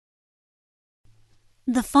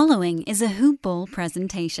The following is a Hoop Ball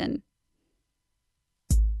presentation.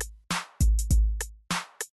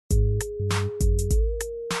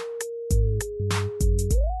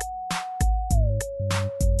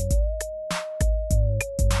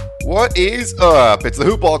 What is up? It's the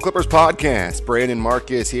Hoop Ball Clippers podcast. Brandon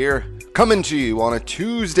Marcus here, coming to you on a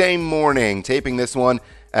Tuesday morning, taping this one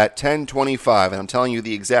at 10:25, and I'm telling you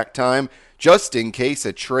the exact time just in case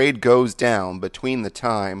a trade goes down between the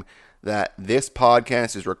time that this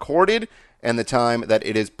podcast is recorded and the time that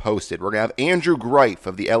it is posted. We're going to have Andrew Greif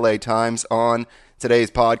of the LA Times on today's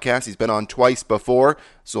podcast. He's been on twice before,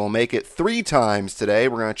 so we'll make it 3 times today.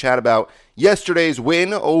 We're going to chat about yesterday's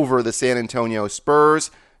win over the San Antonio Spurs,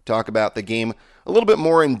 talk about the game a little bit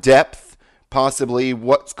more in depth, possibly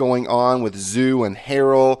what's going on with Zoo and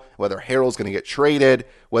Harrell, whether Harrell's going to get traded,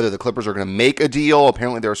 whether the Clippers are going to make a deal.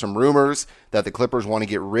 Apparently there are some rumors that the Clippers want to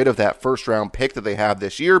get rid of that first-round pick that they have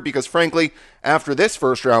this year because, frankly, after this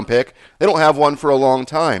first-round pick, they don't have one for a long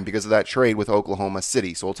time because of that trade with Oklahoma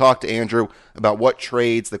City. So we'll talk to Andrew about what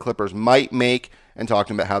trades the Clippers might make and talk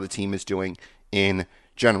to him about how the team is doing in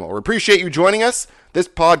general. We appreciate you joining us. This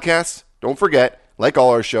podcast, don't forget, like all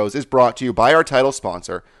our shows, is brought to you by our title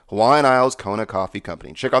sponsor, Hawaiian Isles Kona Coffee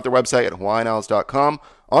Company. Check out their website at hawaiianisles.com,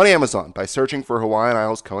 on Amazon by searching for Hawaiian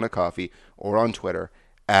Isles Kona Coffee, or on Twitter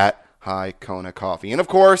at Hi Kona Coffee. And of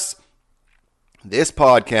course, this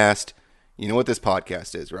podcast, you know what this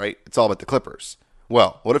podcast is, right? It's all about the Clippers.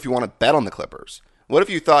 Well, what if you want to bet on the Clippers? What if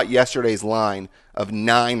you thought yesterday's line of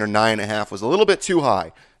 9 or 9.5 was a little bit too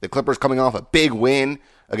high? The Clippers coming off a big win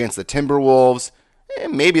against the Timberwolves.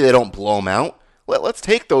 Maybe they don't blow them out. Let's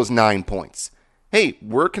take those 9 points. Hey,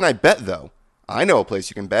 where can I bet, though? I know a place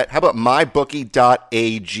you can bet. How about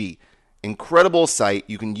mybookie.ag? Incredible site.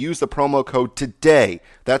 You can use the promo code TODAY.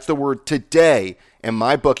 That's the word TODAY. And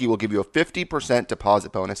MyBookie will give you a 50%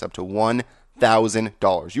 deposit bonus up to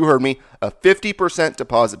 $1,000. You heard me. A 50%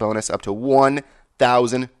 deposit bonus up to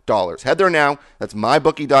 $1,000. Head there now. That's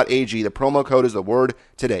mybookie.ag. The promo code is the word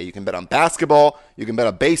TODAY. You can bet on basketball. You can bet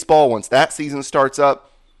on baseball once that season starts up.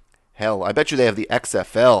 Hell, I bet you they have the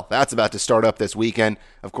XFL. That's about to start up this weekend.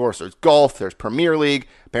 Of course, there's golf, there's Premier League.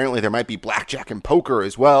 Apparently, there might be blackjack and poker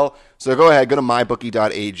as well. So go ahead, go to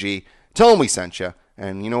mybookie.ag. Tell them we sent you.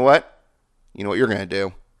 And you know what? You know what you're going to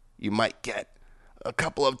do? You might get a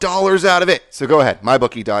couple of dollars out of it. So go ahead,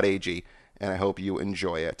 mybookie.ag, and I hope you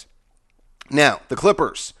enjoy it. Now, the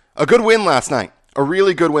Clippers. A good win last night. A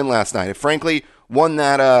really good win last night. And frankly, one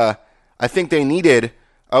that I think they needed.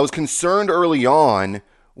 I was concerned early on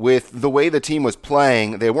with the way the team was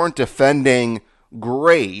playing. They weren't defending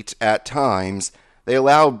great at times. They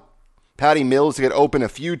allowed Patty Mills to get open a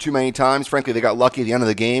few too many times. Frankly, they got lucky at the end of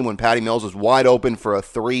the game when Patty Mills was wide open for a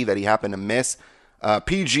 3 that he happened to miss.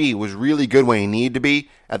 PG was really good when he needed to be.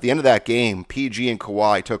 At the end of that game, PG and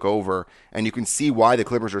Kawhi took over, and you can see why the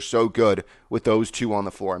Clippers are so good with those two on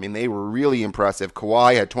the floor. I mean, they were really impressive.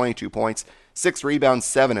 Kawhi had 22 points, 6 rebounds,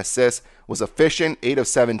 7 assists, was efficient, 8 of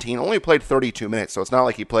 17, only played 32 minutes, so it's not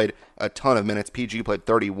like he played a ton of minutes. PG played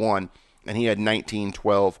 31, and he had 19,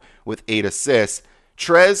 12 with 8 assists.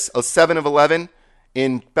 Trez, 7 of 11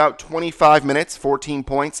 in about 25 minutes, 14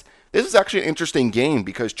 points. This is actually an interesting game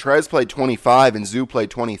because Trez played 25 and Zoo played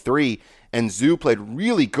 23, and Zoo played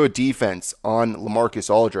really good defense on LaMarcus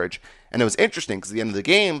Aldridge. And it was interesting because at the end of the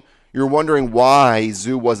game, you're wondering why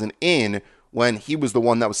Zoo wasn't in when he was the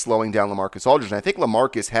one that was slowing down LaMarcus Aldridge. And I think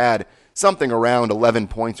LaMarcus had something around 11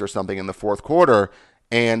 points or something in the fourth quarter,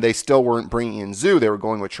 and they still weren't bringing in Zoo. They were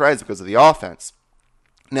going with Trez because of the offense.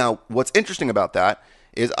 Now, what's interesting about that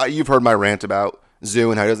is you've heard my rant about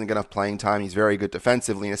Zoo and how he doesn't get enough playing time. He's very good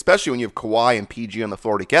defensively, and especially when you have Kawhi and PG on the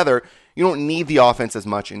floor together, you don't need the offense as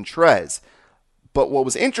much in Trez. But what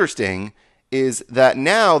was interesting is that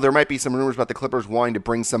now there might be some rumors about the Clippers wanting to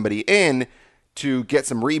bring somebody in to get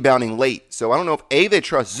some rebounding late. So I don't know if A, they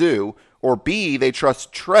trust Zoo, or B, they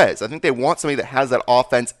trust Trez. I think they want somebody that has that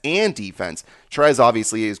offense and defense. Trez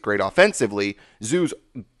obviously is great offensively. Zoo's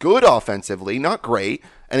good offensively, not great,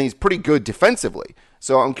 and he's pretty good defensively.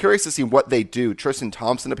 So I'm curious to see what they do. Tristan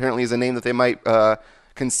Thompson apparently is a name that they might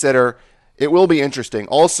consider. It will be interesting.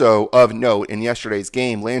 Also of note, in yesterday's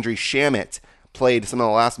game, Landry Shamet played some of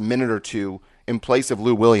the last minute or two in place of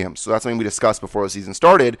Lou Williams. So that's something we discussed before the season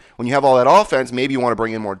started. When you have all that offense, maybe you want to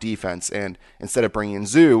bring in more defense. And instead of bringing in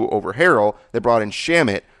Zoo over Harrell, they brought in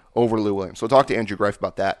Shamet over Lou Williams. So we'll talk to Andrew Greif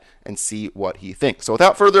about that and see what he thinks. So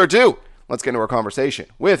without further ado, let's get into our conversation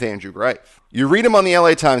with Andrew Greif. You read him on the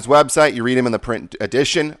LA Times website. You read him in the print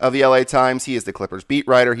edition of the LA Times. He is the Clippers beat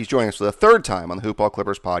writer. He's joining us for the third time on the Hoop Ball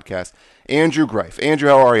Clippers podcast. Andrew Greif. Andrew,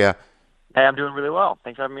 how are you? Hey, I'm doing really well.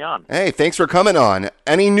 Thanks for having me on. Hey, thanks for coming on.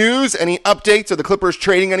 Any news, any updates? Are the Clippers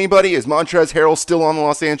trading anybody? Is Montrezl Harrell still on the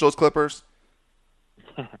Los Angeles Clippers?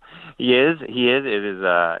 He is. He is.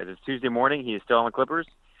 It is Tuesday morning. He is still on the Clippers.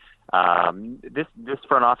 This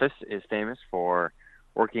front office is famous for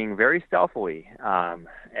working very stealthily,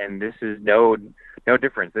 and this is no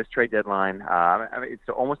difference. This trade deadline, it's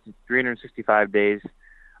almost 365 days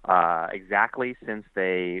exactly since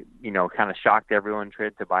they kind of shocked everyone.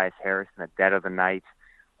 Traded Tobias Harris in the dead of the night,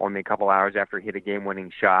 only a couple hours after he hit a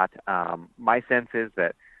game-winning shot. My sense is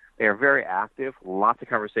that they are very active. Lots of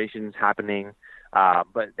conversations happening.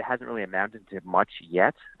 But it hasn't really amounted to much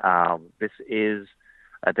yet. This is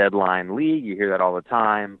a deadline league. You hear that all the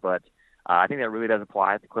time, but I think that really does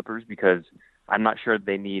apply to the Clippers because I'm not sure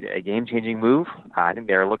they need a game-changing move. I think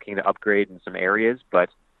they're looking to upgrade in some areas, but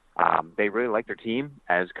they really like their team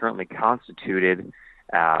as currently constituted.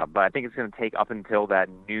 But I think it's going to take up until that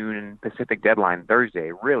noon Pacific deadline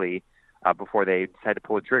Thursday, really, before they decide to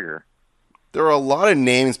pull the trigger. There are a lot of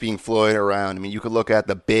names being floated around. I mean, you could look at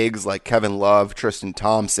the bigs like Kevin Love, Tristan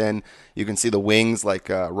Thompson. You can see the wings like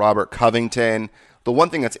Robert Covington. The one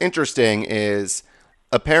thing that's interesting is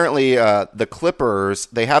apparently the Clippers,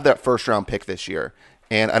 they have that first-round pick this year.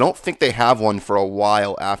 And I don't think they have one for a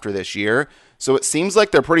while after this year. So it seems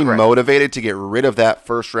like they're pretty motivated to get rid of that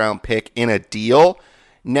first-round pick in a deal.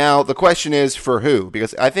 Now, the question is for who?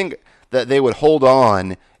 Because I think that they would hold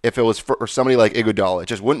on if it was for somebody like Iguodala. It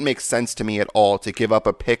just wouldn't make sense to me at all to give up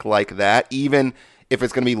a pick like that, even if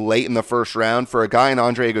it's going to be late in the first round for a guy in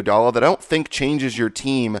Andre Iguodala that I don't think changes your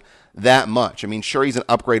team that much. I mean, sure, he's an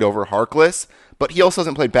upgrade over Harkless, but he also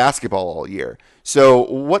hasn't played basketball all year. So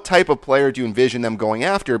what type of player do you envision them going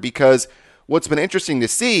after? Because what's been interesting to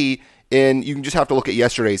see, and you can just have to look at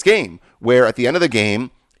yesterday's game, where at the end of the game,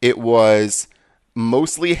 it was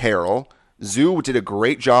mostly Harrell. Zoo did a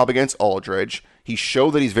great job against Aldridge. He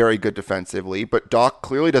showed that he's very good defensively, but Doc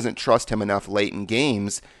clearly doesn't trust him enough late in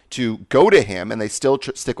games to go to him, and they still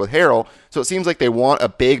stick with Harrell. So it seems like they want a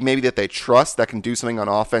big maybe that they trust that can do something on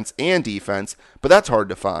offense and defense, but that's hard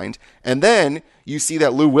to find. And then you see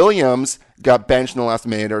that Lou Williams got benched in the last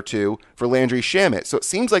minute or two for Landry Shamet. So it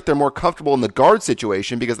seems like they're more comfortable in the guard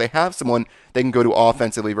situation because they have someone they can go to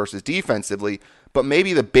offensively versus defensively. But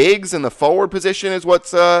maybe the bigs and the forward position is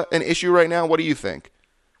what's an issue right now. What do you think?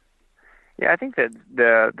 Yeah, I think that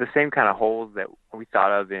the same kind of holes that we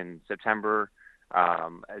thought of in September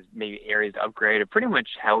as maybe areas to upgrade have pretty much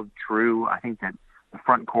held true. I think that the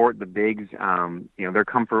front court, the bigs, their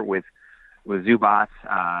comfort with Zubac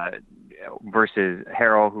versus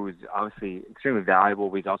Harrell, who's obviously extremely valuable,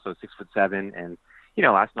 but he's also 6'7", and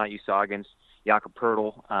last night you saw against Jakob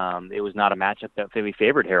Poeltl, it was not a matchup that really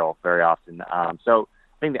favored Harrell very often. So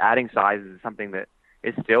I think the adding size is something that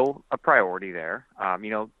is still a priority there.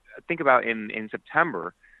 Think about in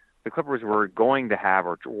September, the Clippers were going to have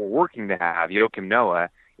or were working to have Joakim Noah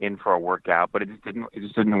in for a workout, but it just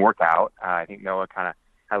didn't work out. I think Noah kind of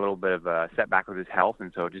had a little bit of a setback with his health,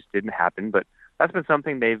 and so it just didn't happen. But that's been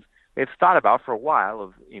something they've thought about for a while.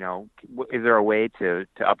 Of is there a way to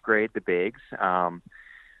upgrade the bigs?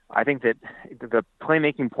 I think that the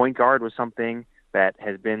playmaking point guard was something that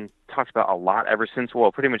has been talked about a lot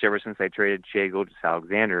pretty much ever since they traded Shai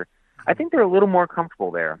Gilgeous-Alexander. I think they're a little more comfortable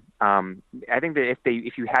there. I think that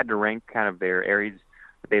if you had to rank kind of their areas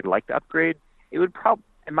that they'd like to upgrade, it would probably,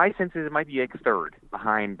 in my sense, it might be like third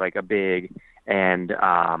behind like a big and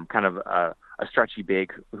kind of a stretchy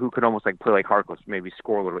big who could almost like play like Harkless, maybe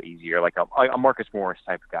score a little easier, like a Marcus Morris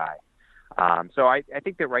type of guy. So I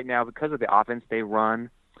think that right now, because of the offense they run,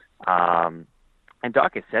 and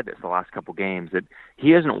Doc has said this the last couple games, that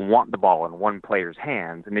he doesn't want the ball in one player's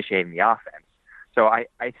hands initiating the offense. So I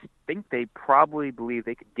think they probably believe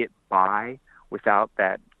they could get by without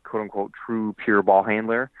that quote-unquote true pure ball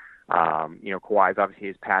handler. Kawhi's obviously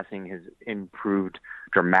his passing has improved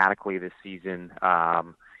dramatically this season.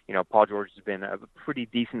 Paul George has been a pretty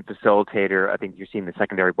decent facilitator. I think you're seeing the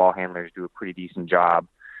secondary ball handlers do a pretty decent job.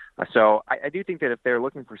 So I do think that if they're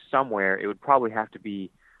looking for somewhere, it would probably have to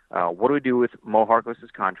be what do we do with Mo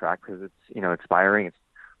Harkless's contract, because it's expiring. It's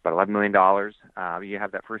about $11 million. You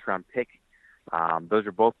have that first-round pick. Those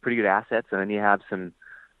are both pretty good assets, and then you have some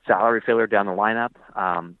salary filler down the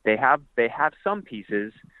lineup. They have some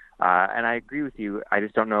pieces, and I agree with you. I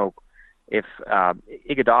just don't know if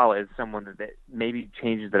Iguodala is someone that maybe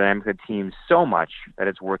changes the dynamic of the team so much that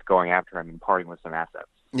it's worth going after him and parting with some assets.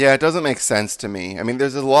 Yeah, it doesn't make sense to me. I mean,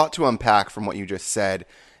 there's a lot to unpack from what you just said.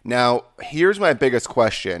 Now, here's my biggest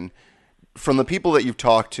question. From the people that you've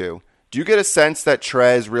talked to, do you get a sense that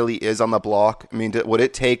Trez really is on the block? I mean, would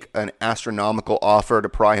it take an astronomical offer to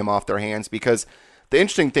pry him off their hands? Because the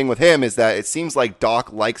interesting thing with him is that it seems like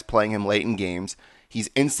Doc likes playing him late in games. He's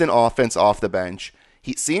instant offense off the bench.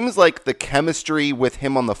 He seems like the chemistry with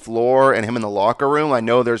him on the floor and him in the locker room. I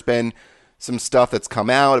know there's been some stuff that's come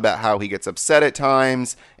out about how he gets upset at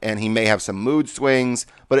times and he may have some mood swings,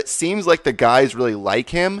 but it seems like the guys really like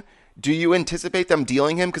him. Do you anticipate them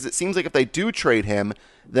dealing him? Because it seems like if they do trade him,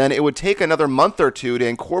 then it would take another month or two to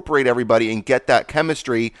incorporate everybody and get that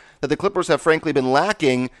chemistry that the Clippers have frankly been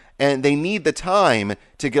lacking, and they need the time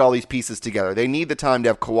to get all these pieces together. They need the time to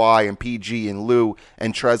have Kawhi and PG and Lou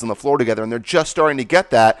and Trez on the floor together, and they're just starting to get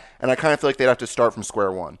that, and I kind of feel like they'd have to start from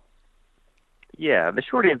square one. Yeah, the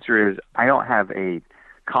short answer is I don't have a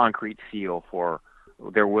concrete feel for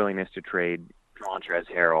their willingness to trade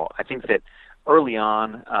Montrezl Harrell. I think that early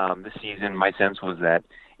on this season, my sense was that,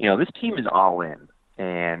 this team is all in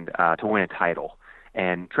and to win a title.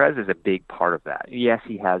 And Trez is a big part of that. Yes,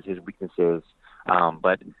 he has his weaknesses,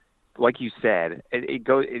 but like you said,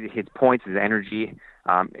 his points, his energy.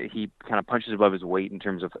 He kind of punches above his weight in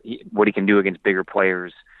terms of what he can do against bigger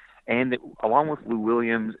players. And along with Lou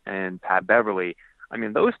Williams and Pat Beverly, I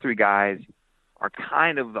mean, those three guys are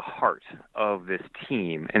kind of the heart of this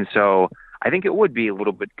team. And so I think it would be a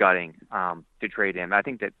little bit gutting to trade him. I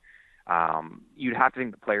think that you'd have to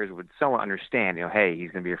think the players would somewhat understand, hey,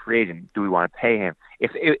 he's going to be a free agent. Do we want to pay him?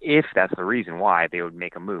 If that's the reason why they would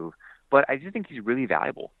make a move. But I just think he's really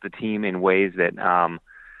valuable to the team in ways that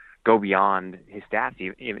go beyond his stats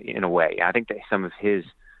in a way. I think that some of his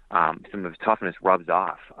toughness rubs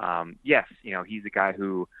off. Yes, he's a guy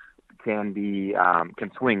who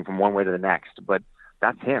can swing from one way to the next, but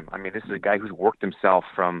that's him. I mean, this is a guy who's worked himself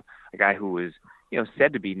from a guy who was,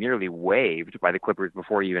 said to be nearly waived by the Clippers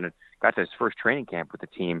before he even got to his first training camp with the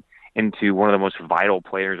team into one of the most vital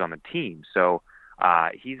players on the team. So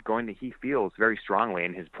he feels very strongly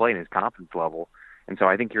in his play and his confidence level. And so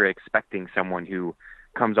I think you're expecting someone who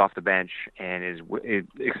comes off the bench and is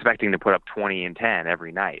expecting to put up 20 and 10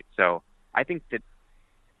 every night. So I think that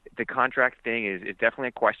the contract thing is definitely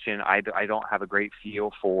a question. I don't have a great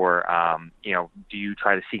feel for, do you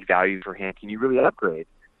try to seek value for him? Can you really upgrade?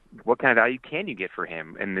 What kind of value can you get for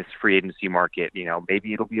him in this free agency market?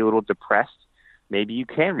 Maybe it'll be a little depressed. Maybe you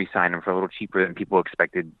can re-sign him for a little cheaper than people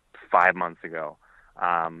expected 5 months ago.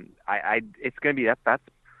 It's going to be, that's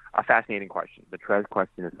a fascinating question. The Trez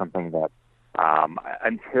question is something that,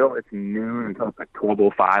 until it's noon, until it's like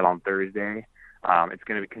 12:05 on Thursday, it's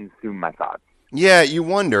going to consume my thoughts. Yeah, you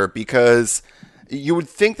wonder, because you would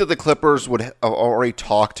think that the Clippers would have already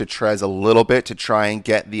talked to Trez a little bit to try and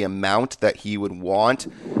get the amount that he would want,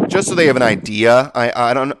 just so they have an idea.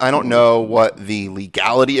 I don't know what the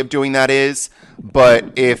legality of doing that is,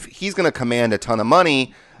 but if he's going to command a ton of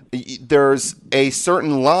money, there's a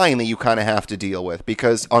certain line that you kind of have to deal with,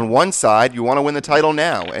 because on one side, you want to win the title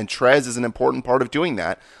now, and Trez is an important part of doing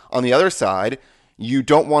that. On the other side, you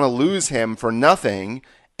don't want to lose him for nothing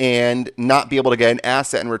and not be able to get an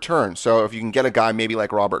asset in return. So if you can get a guy maybe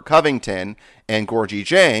like Robert Covington and Gorgie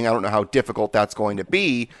Jang, I don't know how difficult that's going to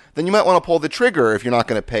be, then you might want to pull the trigger if you're not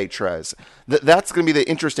going to pay Trez. That's going to be the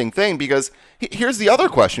interesting thing, because here's the other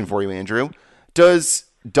question for you, Andrew. Does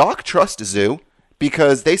Doc trust Zoo?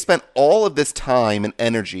 Because they spent all of this time and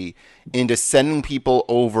energy into sending people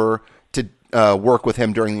over to work with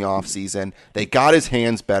him during the offseason. They got his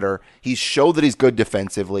hands better. He's showed that he's good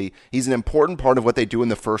defensively. He's an important part of what they do in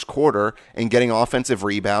the first quarter and getting offensive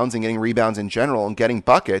rebounds and getting rebounds in general and getting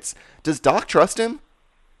buckets. Does Doc trust him?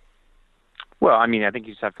 Well, I mean, I think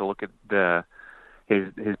you just have to look at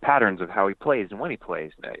his patterns of how he plays and when he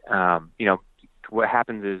plays. What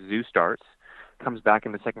happens is Zoo starts, comes back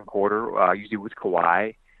in the second quarter, usually with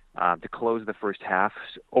Kawhi, to close the first half,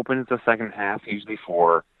 opens the second half usually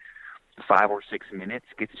for 5 or 6 minutes,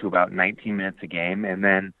 gets to about 19 minutes a game, and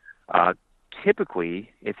then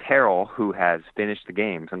typically it's Harrell who has finished the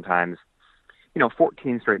game. Sometimes,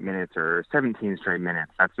 14 straight minutes or 17 straight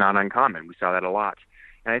minutes. That's not uncommon. We saw that a lot.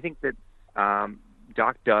 And I think that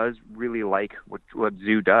Doc does really like what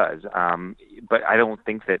Zoo does, but I don't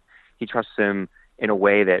think that he trusts him in a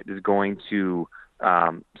way that is going to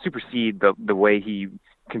supersede the way he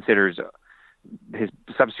considers his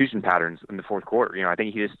substitution patterns in the fourth quarter. I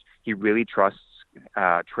think he really trusts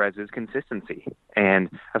Trez's consistency.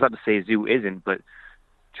 And that's not to say Zoo isn't, but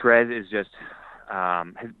Trez is just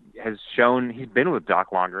has shown he's been with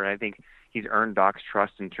Doc longer, and I think he's earned Doc's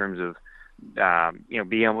trust in terms of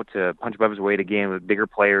being able to punch above his weight again with bigger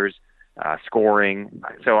players, scoring.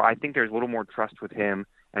 So I think there's a little more trust with him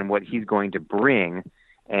and what he's going to bring.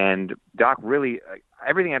 And Doc really,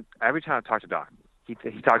 every time I talk to Doc, he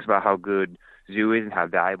talks about how good Zoo is and how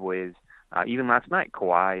valuable he is. Even last night,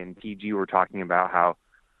 Kawhi and PG were talking about how,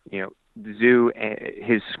 Zoo,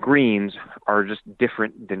 his screens are just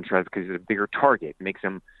different than Trez because he's a bigger target. It makes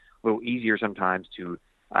him a little easier sometimes to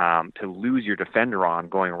lose your defender on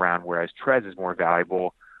going around, whereas Trez is more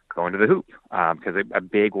valuable going to the hoop because a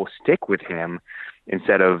big will stick with him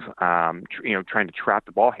instead of trying to trap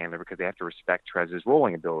the ball handler because they have to respect Trez's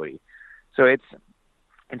rolling ability. So it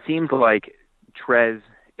seems like Trez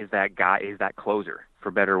is that guy, is that closer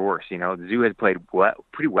for better or worse. Zoo has played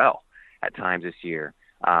pretty well at times this year.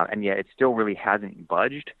 And yet it still really hasn't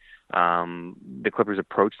budged. The Clippers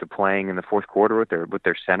approach to playing in the fourth quarter with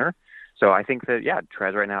their center. So I think that,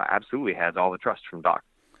 Trez right now absolutely has all the trust from Doc.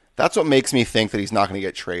 That's what makes me think that he's not going to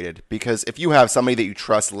get traded. Because if you have somebody that you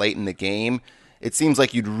trust late in the game, it seems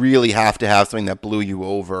like you'd really have to have something that blew you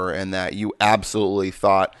over and that you absolutely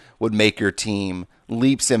thought would make your team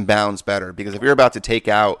leaps and bounds better. Because if you're about to take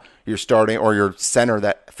out your starting or your center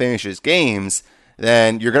that finishes games,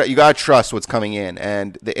 then you got to trust what's coming in.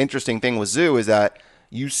 And the interesting thing with Zoo is that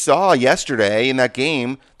you saw yesterday in that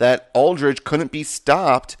game that Aldridge couldn't be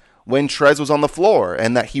stopped when Trez was on the floor,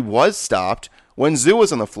 and that he was stopped when Zoo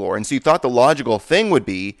was on the floor. And so you thought the logical thing would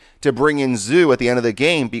be to bring in Zoo at the end of the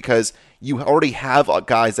game because you already have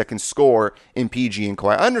guys that can score in PG and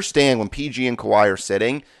Kawhi. I understand when PG and Kawhi are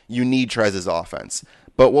sitting, you need Trez's offense.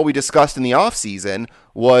 But what we discussed in the offseason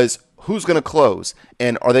was who's going to close,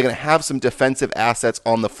 and are they going to have some defensive assets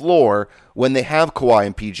on the floor when they have Kawhi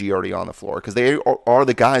and PG already on the floor? Because they are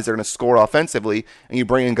the guys that are going to score offensively, and you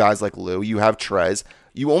bring in guys like Lou, you have Trez.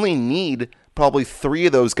 You only need probably 3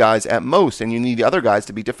 of those guys at most, and you need the other guys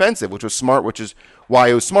to be defensive, which was smart, which is why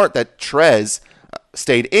it was smart that Trez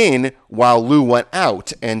stayed in while Lou went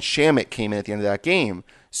out, and Shamet came in at the end of that game.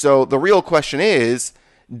 So the real question is,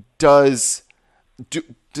 does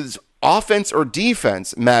offense or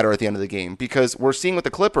defense matter at the end of the game? Because we're seeing with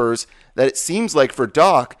the Clippers that it seems like for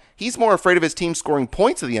Doc, he's more afraid of his team scoring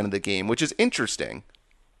points at the end of the game, which is interesting.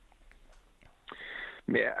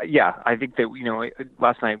 Yeah, I think that,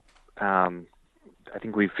 last night, I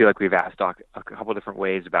think we feel like we've asked Doc a couple different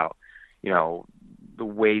ways about, the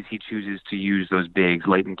ways he chooses to use those bigs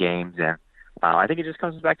late in games. And I think it just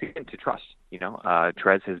comes back to trust.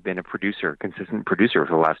 Trez has been a consistent producer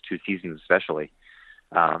for the last 2 seasons especially.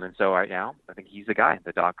 And so right now, I think he's the guy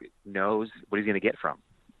that Doc knows what he's going to get from.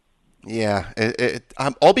 Yeah,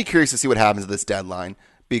 I'll be curious to see what happens at this deadline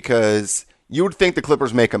because you would think the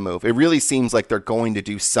Clippers make a move. It really seems like they're going to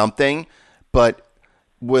do something, but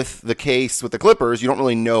with the case with the Clippers, you don't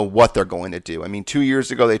really know what they're going to do. I mean, 2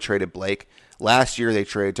 years ago, they traded Blake. Last year, they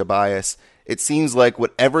traded Tobias. It seems like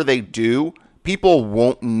whatever they do, people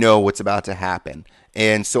won't know what's about to happen.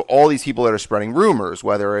 And so all these people that are spreading rumors,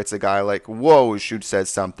 whether it's a guy like Woj who says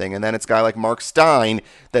something, and then it's a guy like Mark Stein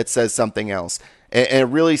that says something else. And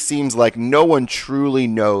it really seems like no one truly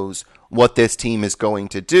knows what this team is going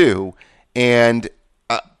to do. And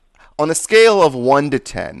on a scale of 1 to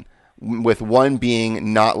 10, with 1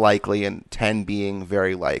 being not likely and 10 being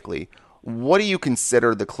very likely, what do you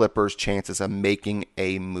consider the Clippers' chances of making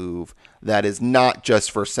a move that is not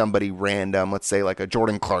just for somebody random, let's say like a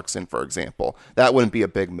Jordan Clarkson, for example? That wouldn't be a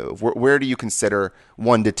big move. Where do you consider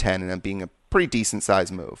 1 to 10 and it being a pretty decent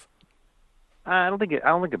sized move? I don't think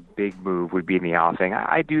a big move would be in the offing.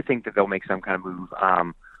 I do think that they'll make some kind of move.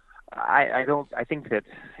 I think that,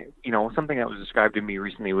 something that was described to me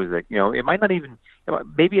recently was that, it might not even,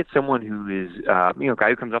 maybe it's someone who is, a guy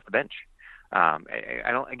who comes off the bench. I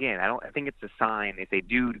think it's a sign if they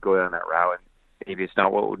do go down that route, and maybe it's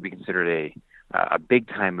not what would be considered a big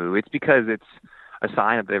time move. It's because it's a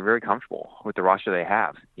sign that they're very comfortable with the roster they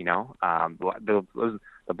have.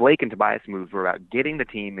 The Blake and Tobias moves were about getting the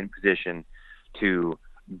team in position to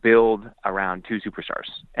build around 2 superstars,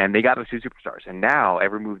 and they got those 2 superstars. And now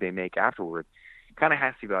every move they make afterward kind of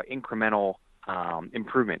has to be about incremental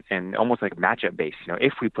improvement and almost like matchup based.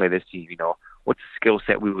 If we play this team, what's the skill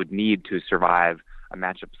set we would need to survive a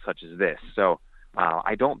matchup such as this? So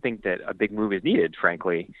I don't think that a big move is needed,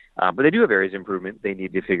 frankly, but they do have areas of improvement they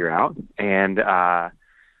need to figure out. And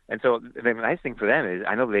so the nice thing for them is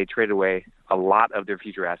I know they traded away a lot of their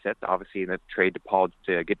future assets, obviously in the trade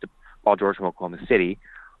to get to Paul George from Oklahoma City.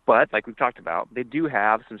 But like we've talked about, they do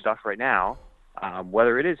have some stuff right now,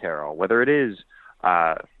 whether it is Harrell, whether it is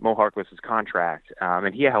Mo Harkless's contract,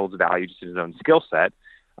 and he holds value just in his own skill set,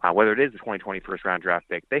 whether it is the 2020 first-round draft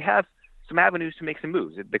pick. They have some avenues to make some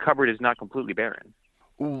moves. The cupboard is not completely barren.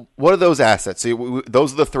 What are those assets? So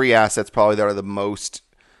those are the 3 assets probably that are the most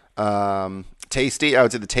tasty. I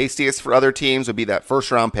would say the tastiest for other teams would be that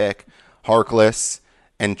first-round pick, Harkless,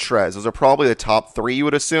 and Trez. Those are probably the top 3 you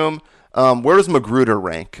would assume. Where does Magruder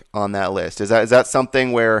rank on that list? Is that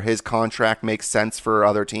something where his contract makes sense for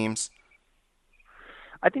other teams?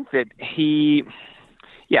 I think that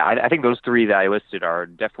I think those three that I listed are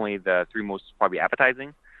definitely the three most probably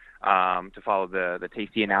appetizing. To follow the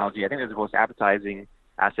tasty analogy, I think they're the most appetizing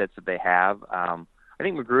assets that they have. I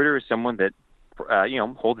think Magruder is someone that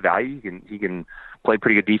holds value. He can play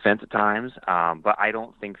pretty good defense at times, but I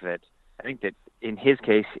don't think that. I think that in his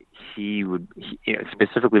case,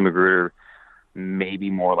 specifically Magruder,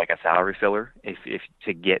 maybe more like a salary filler if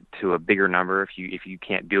to get to a bigger number if you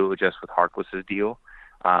can't do it just with Harkless's deal.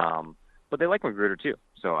 But they like Magruder too,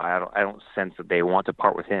 so I don't sense that they want to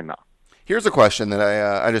part with him. Here's a question that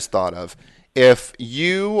I just thought of. If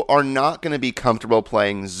you are not going to be comfortable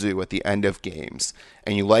playing Zoo at the end of games,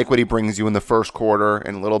 and you like what he brings you in the first quarter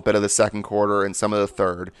and a little bit of the second quarter and some of the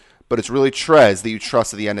third, but it's really Trez that you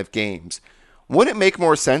trust at the end of games, wouldn't it make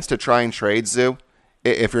more sense to try and trade Zoo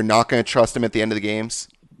if you're not going to trust him at the end of the games?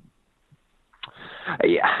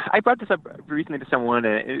 Yeah, I brought this up recently to someone,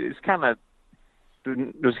 and it was kind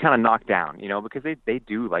of knocked down, because they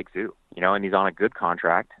do like Zoo, and he's on a good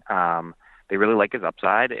contract. They really like his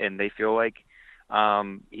upside, and they feel like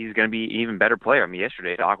he's going to be an even better player. I mean,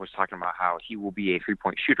 yesterday Doc was talking about how he will be a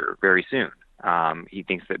three-point shooter very soon. He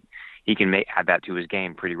thinks that he can add that to his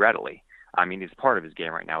game pretty readily. I mean, it's part of his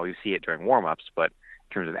game right now. We see it during warm-ups, but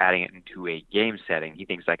in terms of adding it into a game setting, he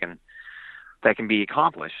thinks that can be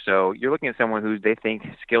accomplished. So you're looking at someone who they think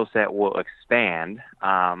skill set will expand.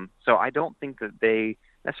 So I don't think that they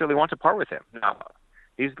necessarily want to part with him. Now,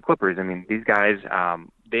 these are the Clippers. I mean, these guys,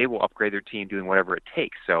 they will upgrade their team doing whatever it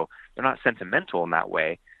takes. So they're not sentimental in that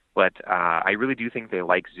way. But I really do think they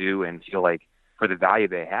like Zoo and feel like for the value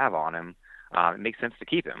they have on him, it makes sense to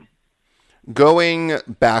keep him. Going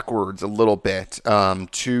backwards a little bit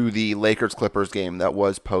to the Lakers-Clippers game that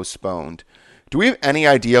was postponed, do we have any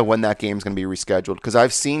idea when that game is going to be rescheduled? Because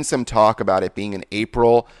I've seen some talk about it being in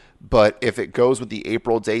April, but if it goes with the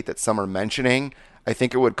April date that some are mentioning, I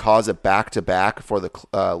think it would cause a back-to-back for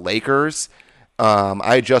the Lakers.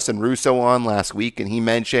 I had Justin Russo on last week, and he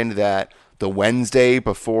mentioned that the Wednesday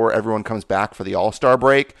before everyone comes back for the All-Star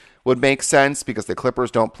break would make sense because the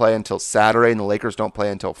Clippers don't play until Saturday and the Lakers don't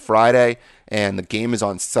play until Friday, and the game is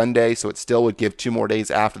on Sunday, so it still would give 2 more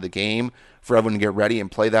days after the game for everyone to get ready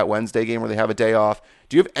and play that Wednesday game where they have a day off.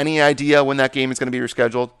 Do you have any idea when that game is going to be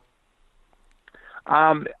rescheduled?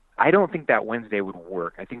 I don't think that Wednesday would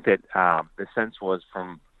work. I think that the sense was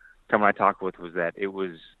from someone I talked with was that it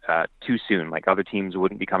was too soon. Like other teams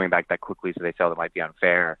wouldn't be coming back that quickly, so they felt it might be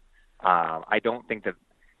unfair. I don't think that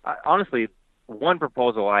honestly, one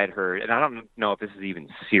proposal I had heard, and I don't know if this is even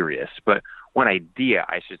serious, but one idea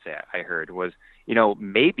I should say I heard was,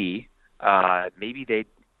 maybe they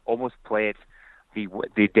almost play it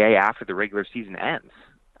the day after the regular season ends.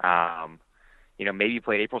 Maybe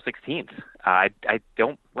play it April 16th. I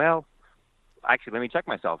don't. Well, actually, let me check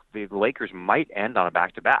myself. The Lakers might end on a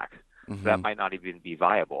back-to-back, so that might not even be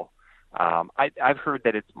viable. I've heard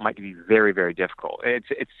that it might be very, very difficult.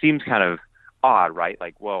 It seems kind of odd, right?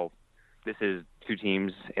 Like, well, this is 2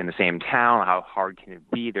 teams in the same town. How hard can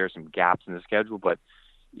it be? There are some gaps in the schedule, but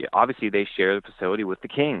obviously they share the facility with the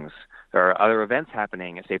Kings. There are other events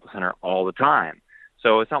happening at Staples Center all the time.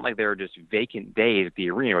 So it's not like there are just vacant days at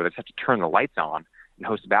the arena where they just have to turn the lights on and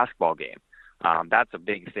host a basketball game. That's a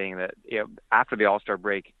big thing that after the All-Star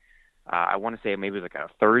break, I want to say maybe it was like a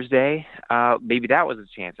Thursday. Maybe that was a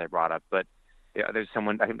chance I brought up, but there's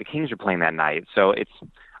someone. I think the Kings are playing that night, so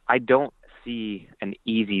I don't see an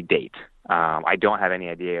easy date. I don't have any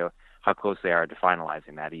idea how close they are to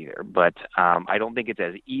finalizing that either. But I don't think it's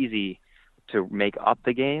as easy to make up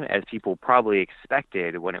the game as people probably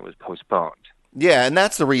expected when it was postponed. Yeah, and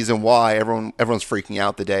that's the reason why everyone's freaking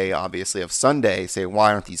out the day, obviously, of Sunday, saying,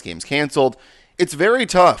 why aren't these games canceled? It's very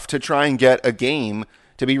tough to try and get a game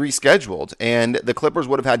to be rescheduled, and the Clippers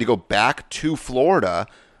would have had to go back to Florida,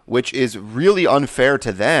 which is really unfair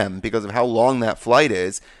to them because of how long that flight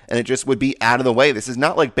is, and it just would be out of the way. This is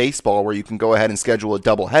not like baseball where you can go ahead and schedule a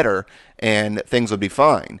doubleheader and things would be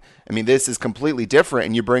fine. I mean, this is completely different,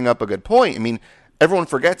 and you bring up a good point. I mean, everyone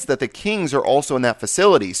forgets that the Kings are also in that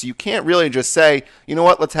facility, so you can't really just say, you know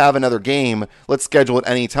what, let's have another game, let's schedule it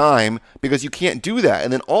any time, because you can't do that.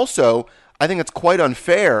 And then also, I think it's quite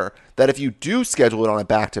unfair that if you do schedule it on a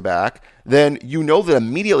back-to-back, then you know that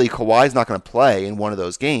immediately Kawhi's not going to play in one of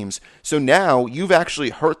those games. So now you've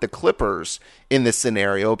actually hurt the Clippers in this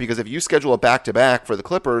scenario, because if you schedule a back-to-back for the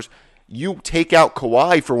Clippers, you take out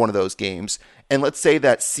Kawhi for one of those games, and let's say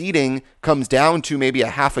that seeding comes down to maybe a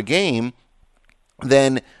half a game,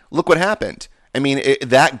 then look what happened. I mean,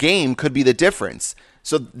 that game could be the difference.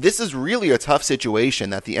 So this is really a tough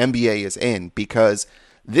situation that the NBA is in, because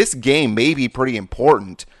this game may be pretty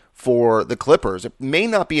important for the Clippers. It may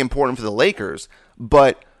not be important for the Lakers,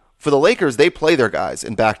 but for the Lakers, they play their guys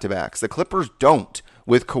in back-to-backs. The Clippers don't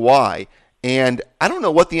with Kawhi. And I don't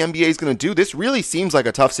know what the NBA is going to do. This really seems like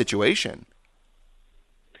a tough situation.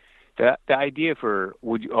 The idea for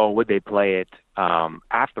would they play it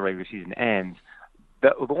after the regular season ends?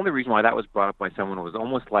 The only reason why that was brought up by someone was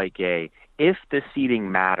almost like if the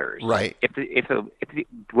seeding matters, right?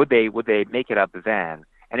 Would they make it up then?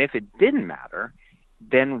 And if it didn't matter,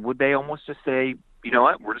 then would they almost just say, you know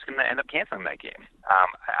what, we're just going to end up canceling that game?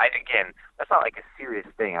 Again, that's not like a serious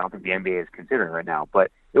thing. I don't think the NBA is considering right now, but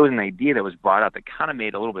it was an idea that was brought up that kind of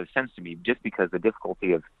made a little bit of sense to me, just because the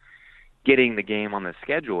difficulty of getting the game on the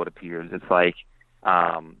schedule, it appears. It's like,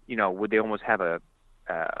 would they almost have a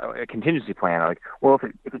contingency plan? Like, well,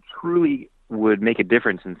 if it truly would make a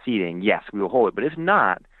difference in seeding, yes, we will hold it. But if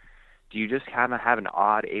not, do you just kind of have an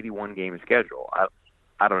odd 81-game schedule?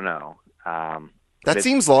 I don't know. That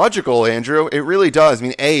seems logical, Andrew. It really does. I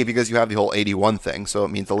mean, because you have the whole 81 thing, so it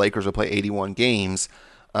means the Lakers will play 81 games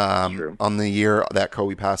on the year that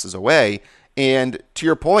Kobe passes away. And to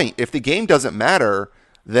your point, if the game doesn't matter,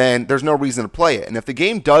 then there's no reason to play it. And if the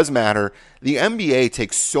game does matter, the NBA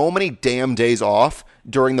takes so many damn days off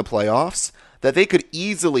during the playoffs that they could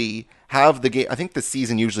easily have the game. I think the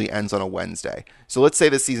season usually ends on a Wednesday. So let's say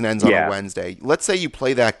the season ends on a Wednesday. Let's say you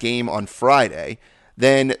play that game on Friday.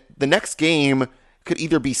 Then the next game could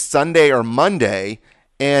either be Sunday or Monday.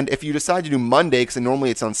 And if you decide to do Monday, because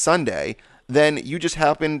normally it's on Sunday, then you just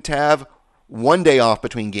happen to have one day off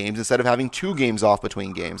between games instead of having 2 games off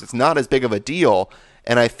between games. It's not as big of a deal.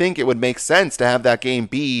 And I think it would make sense to have that game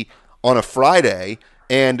be on a Friday.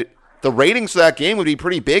 And the ratings for that game would be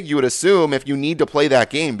pretty big, you would assume, if you need to play that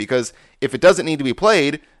game. Because if it doesn't need to be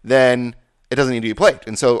played, then it doesn't need to be played.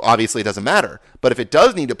 And so obviously it doesn't matter. But if it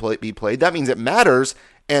does need to be played, that means it matters.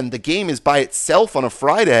 And the game is by itself on a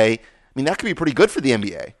Friday. I mean, that could be pretty good for the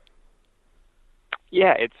NBA.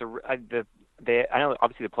 Yeah, I know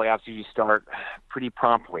obviously the playoffs usually start pretty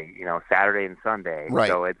promptly, Saturday and Sunday. Right.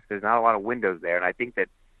 So there's not a lot of windows there. And I think that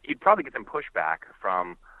you'd probably get some pushback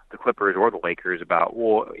from the Clippers or the Lakers about,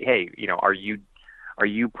 well, hey, are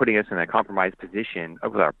you putting us in a compromised position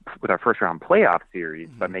with our first round playoff series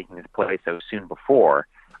by making this play so soon before?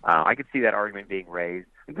 I could see that argument being raised.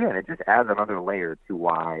 Again, it just adds another layer to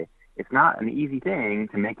why it's not an easy thing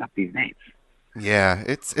to make up these dates. Yeah,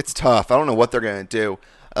 it's tough. I don't know what they're going to do.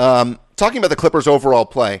 Talking about the Clippers' overall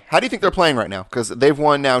play, how do you think they're playing right now? Because they've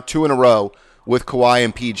won now 2 in a row with Kawhi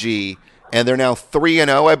and PG, and they're now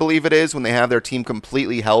 3-0, I believe it is, when they have their team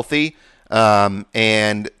completely healthy.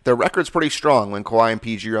 And their record's pretty strong when Kawhi and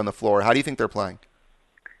PG are on the floor. How do you think they're playing?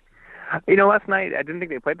 Last night I didn't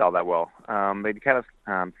think they played all that well. They kind of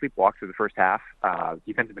sleepwalked through the first half.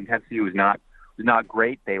 Defensive intensity was not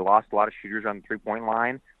great. They lost a lot of shooters on the 3-point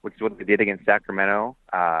line, which is what they did against Sacramento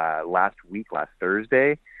last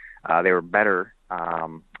Thursday. They were better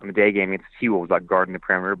in the day game against the T-Wolves, like guarding the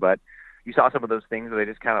perimeter, but you saw some of those things where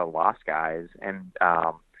they just kind of lost guys. And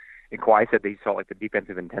Kawhi said they felt like the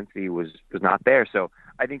defensive intensity was not there. So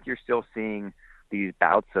I think you're still seeing these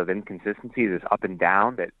bouts of inconsistency, this up and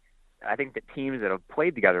down, that I think that teams that have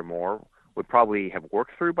played together more would probably have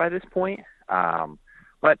worked through by this point.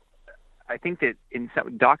 But I think that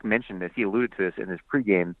Doc mentioned this, he alluded to this in his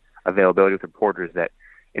pregame availability with reporters, that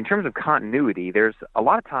in terms of continuity, there's a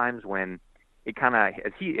lot of times when it kind of,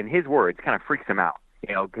 in his words, kind of freaks him out,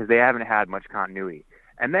 because they haven't had much continuity.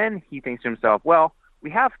 And then he thinks to himself, well, we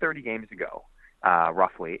have 30 games to go,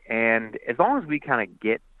 roughly, and as long as we kind of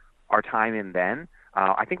get our time in then,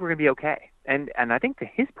 I think we're going to be okay. And I think to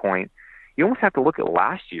his point, you almost have to look at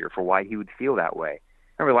last year for why he would feel that way.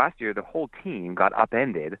 Remember last year, the whole team got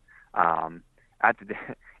upended at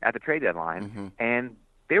the trade deadline, and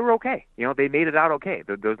they were okay. They made it out okay.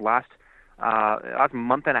 Those last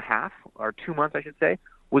month and a half, or 2 months, I should say,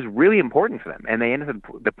 was really important for them, and they ended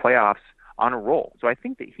the playoffs on a roll. So I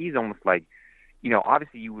think that he's almost like,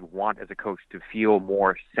 obviously you would want as a coach to feel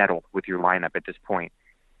more settled with your lineup at this point,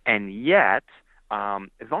 and yet,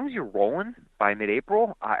 as long as you're rolling by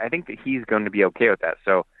mid-April, I think that he's going to be okay with that.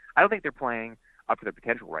 So I don't think they're playing up to their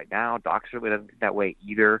potential right now. Doc certainly doesn't think that way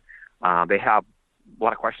either. They have a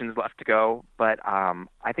lot of questions left to go, but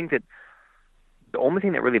I think that the only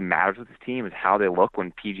thing that really matters with this team is how they look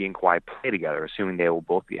when PG and Kawhi play together, assuming they will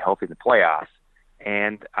both be healthy in the playoffs.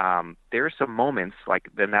 And there are some moments, like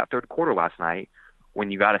in that third quarter last night,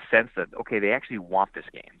 when you got a sense that, okay, they actually want this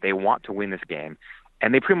game. They want to win this game.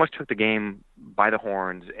 And they pretty much took the game by the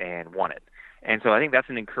horns and won it. And so I think that's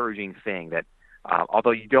an encouraging thing, that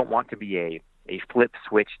although you don't want to be a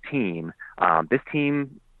flip-switch team, this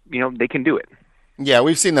team, they can do it. Yeah,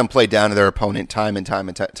 we've seen them play down to their opponent time and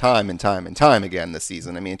time again this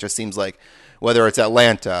season. I mean, it just seems like whether it's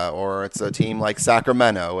Atlanta or it's a team like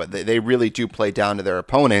Sacramento, they really do play down to their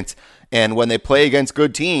opponents. And when they play against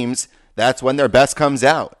good teams, that's when their best comes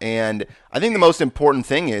out. And I think the most important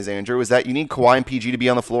thing is, Andrew, is that you need Kawhi and PG to be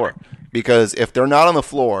on the floor. Because if they're not on the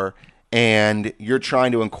floor and you're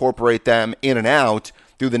trying to incorporate them in and out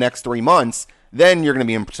through the next 3 months, then you're going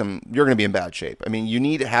to be in bad shape. I mean, you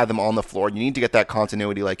need to have them on the floor. You need to get that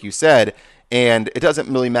continuity, like you said, and it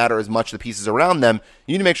doesn't really matter as much the pieces around them.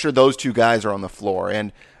 You need to make sure those two guys are on the floor.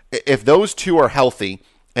 And if those two are healthy,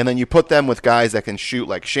 and then you put them with guys that can shoot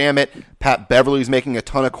like Shamet, Pat Beverly's making a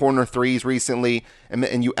ton of corner threes recently,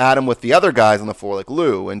 and you add them with the other guys on the floor like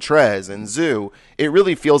Lou and Trez and Zoo, it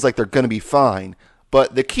really feels like they're going to be fine.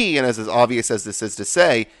 But the key, and as obvious as this is to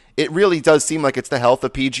say, it really does seem like it's the health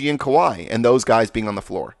of PG and Kawhi and those guys being on the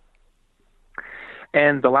floor.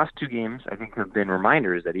 And the last 2 games, I think, have been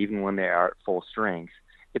reminders that even when they are at full strength,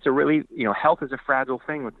 it's a really, health is a fragile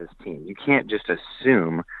thing with this team. You can't just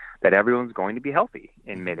assume that everyone's going to be healthy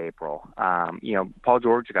in mid-April. Paul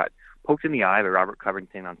George got poked in the eye by Robert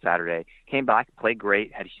Covington on Saturday, came back, played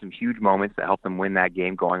great, had some huge moments that helped them win that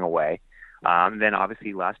game going away. Then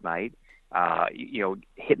obviously last night,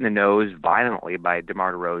 hit in the nose violently by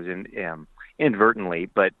DeMar DeRozan inadvertently,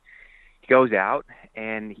 but he goes out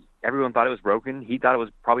and everyone thought it was broken. He thought it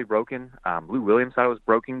was probably broken. Lou Williams thought it was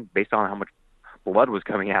broken based on how much blood was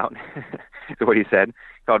coming out, is what he said.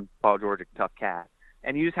 He called Paul George a tough cat.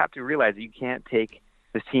 And you just have to realize that you can't take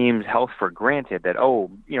this team's health for granted that,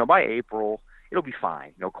 by April, it'll be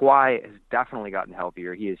fine. Kawhi has definitely gotten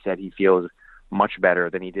healthier. He has said he feels much better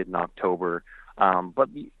than he did in October. But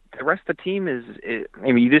the rest of the team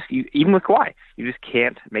even with Kawhi, you just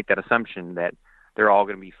can't make that assumption that they're all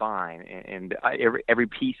going to be fine. And every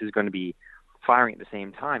piece is going to be firing at the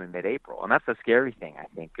same time in mid-April. And that's the scary thing, I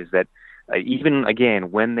think, is that even, again,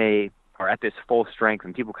 when they are at this full strength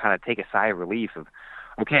and people kind of take a sigh of relief of,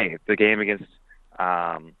 okay, the game against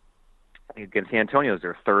San Antonio is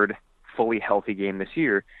their 3rd fully healthy game this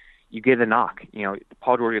year, you get a knock.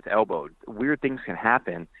 Paul George gets elbowed. Weird things can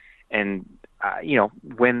happen. And,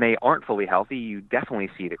 when they aren't fully healthy, you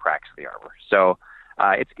definitely see the cracks in the armor. So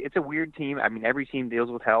it's a weird team. I mean, every team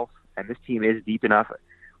deals with health, and this team is deep enough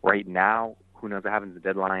right now. Who knows what happens at the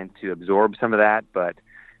deadline to absorb some of that. But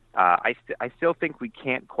I still think we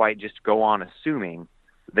can't quite just go on assuming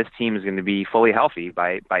this team is going to be fully healthy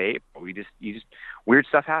by April. Weird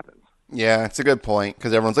stuff happens. Yeah, it's a good point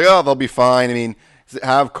because everyone's like, oh, they'll be fine. I mean,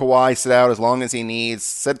 have Kawhi sit out as long as he needs,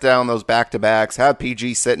 sit down those back-to-backs, have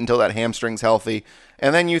PG sit until that hamstring's healthy,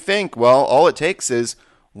 and then you think, well, all it takes is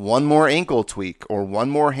one more ankle tweak or one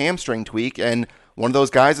more hamstring tweak, and one of those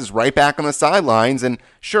guys is right back on the sidelines, and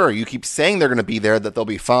sure, you keep saying they're going to be there, that they'll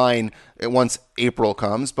be fine once April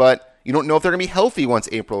comes, but you don't know if they're going to be healthy once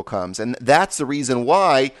April comes, and that's the reason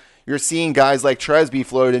why you're seeing guys like Trez be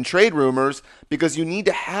floated in trade rumors, because you need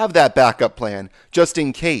to have that backup plan just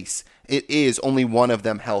in case it is only one of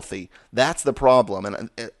them healthy. That's the problem, and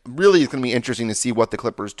it really is going to be interesting to see what the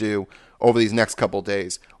Clippers do over these next couple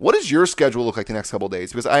days. What does your schedule look like the next couple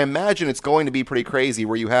days? Because I imagine it's going to be pretty crazy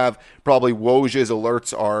where you have probably Woj's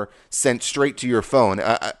alerts are sent straight to your phone.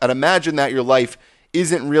 I'd imagine that your life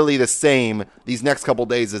isn't really the same these next couple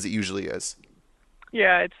days as it usually is.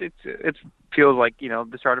 Yeah, it feels like,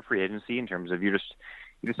 the start of free agency in terms of you're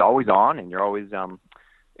just always on, and you're always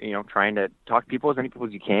trying to talk to people, as many people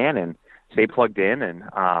as you can, and stay plugged in. And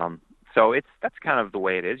so that's kind of the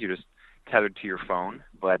way it is. You're just tethered to your phone.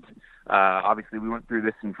 But obviously, we went through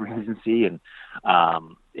this in free agency, and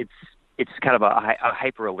it's kind of a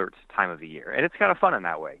hyper alert time of the year, and it's kind of fun in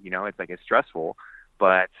that way. It's like it's stressful,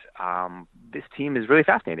 but this team is really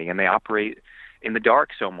fascinating, and they operate in the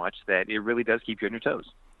dark so much that it really does keep you on your toes.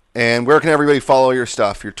 And where can everybody follow your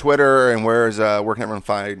stuff? Your Twitter, and where can everyone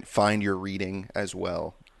find your reading as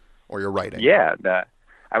well, or your writing? Yeah,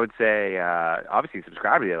 I would say obviously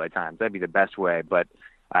subscribe to the LA Times. That'd be the best way. But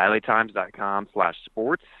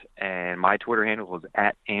LATimes.com/sports, and my Twitter handle is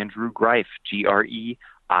 @AndrewGreif, Greif.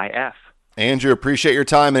 Andrew, appreciate your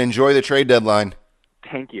time and enjoy the trade deadline.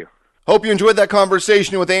 Thank you. Hope you enjoyed that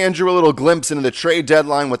conversation with Andrew. A little glimpse into the trade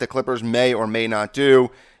deadline, what the Clippers may or may not do,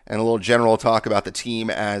 and a little general talk about the team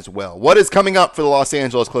as well. What is coming up for the Los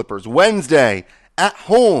Angeles Clippers? Wednesday at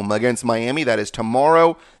home against Miami. That is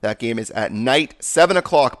tomorrow. That game is at night, 7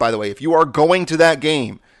 o'clock, by the way. If you are going to that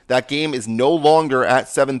game is no longer at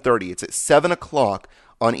 7:30. It's at 7 o'clock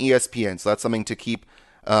on ESPN. So that's something to keep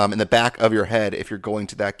in the back of your head if you're going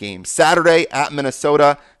to that game. Saturday at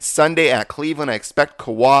Minnesota, Sunday at Cleveland. I expect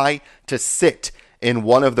Kawhi to sit in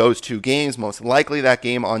one of those two games. Most likely that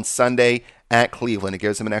game on Sunday at Cleveland. It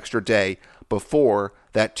gives them an extra day before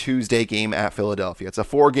that Tuesday game at Philadelphia. It's a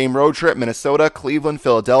 4-game road trip: Minnesota, Cleveland,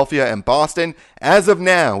 Philadelphia, and Boston. As of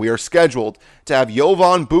now, we are scheduled to have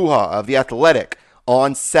Jovan Buha of The Athletic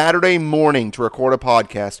on Saturday morning to record a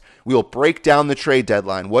podcast. We will break down the trade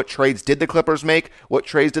deadline. What trades did the Clippers make? What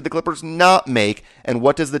trades did the Clippers not make? And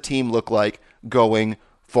what does the team look like going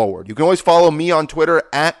forward? You can always follow me on Twitter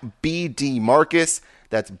at BDMarcus.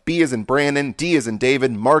 That's B as in Brandon, D as in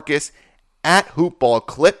David, Marcus. At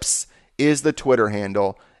HoopballClips is the Twitter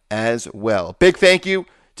handle as well. Big thank you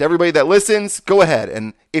to everybody that listens. Go ahead,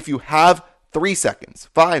 and if you have 3 seconds,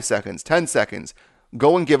 5 seconds, 10 seconds,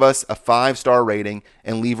 go and give us a 5-star rating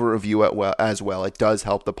and leave a review as well. It does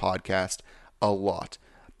help the podcast a lot.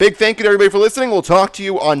 Big thank you to everybody for listening. We'll talk to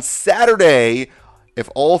you on Saturday, if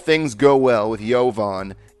all things go well, with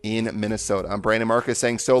Jovan in Minnesota. I'm Brandon Marcus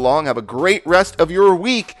saying so long. Have a great rest of your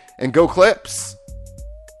week, and go Clips.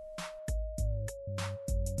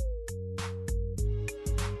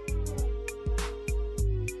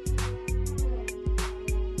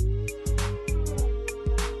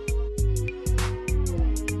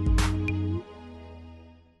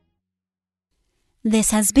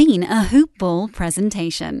 This has been a Hoop Ball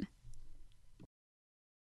presentation.